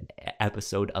exclusive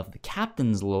episode of the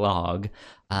Captain's Log,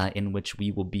 in which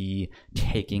we will be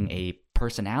taking a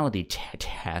personality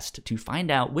test to find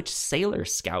out which Sailor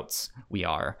Scouts we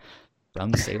are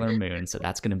from Sailor Moon. So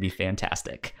that's going to be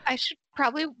fantastic. I should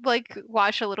probably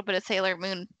watch a little bit of Sailor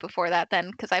Moon before that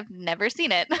then, because I've never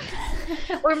seen it.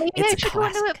 Or maybe I should go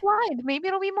into it blind. Maybe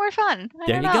it'll be more fun.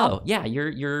 There you go. Yeah,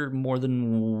 you're more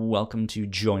than welcome to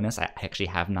join us. I actually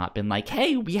have not been like,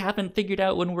 hey, we haven't figured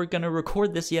out when we're going to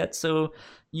record this yet, so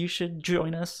you should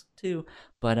join us too.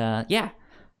 But yeah,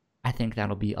 I think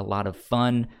that'll be a lot of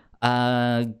fun.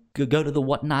 Go to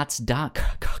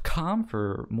thewhatnauts.com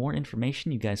for more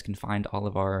information. You guys can find all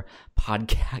of our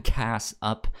podcasts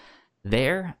up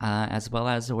there, as well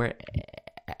as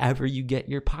wherever you get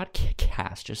your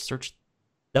podcast. Just search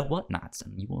The Whatnauts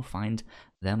and you will find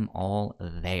them all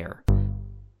there.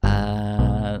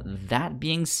 That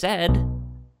being said,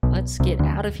 let's get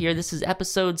out of here. This is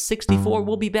episode 64.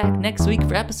 We'll be back next week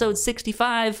for episode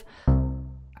 65.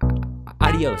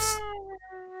 Adios.